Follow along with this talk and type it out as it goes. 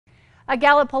A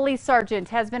Gallup police sergeant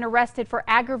has been arrested for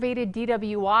aggravated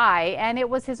DWI, and it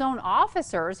was his own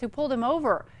officers who pulled him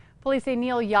over. Police say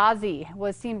Neil Yazzie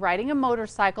was seen riding a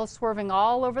motorcycle, swerving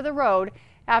all over the road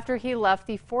after he left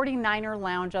the 49er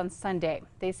Lounge on Sunday.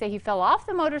 They say he fell off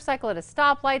the motorcycle at a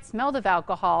stoplight, smelled of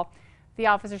alcohol. The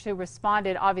officers who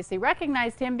responded obviously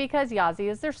recognized him because Yazzie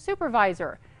is their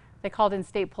supervisor. They called in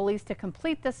state police to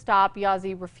complete the stop.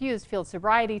 Yazzie refused field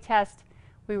sobriety test.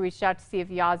 We reached out to see if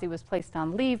Yazzie was placed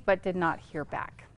on leave, but did not hear back.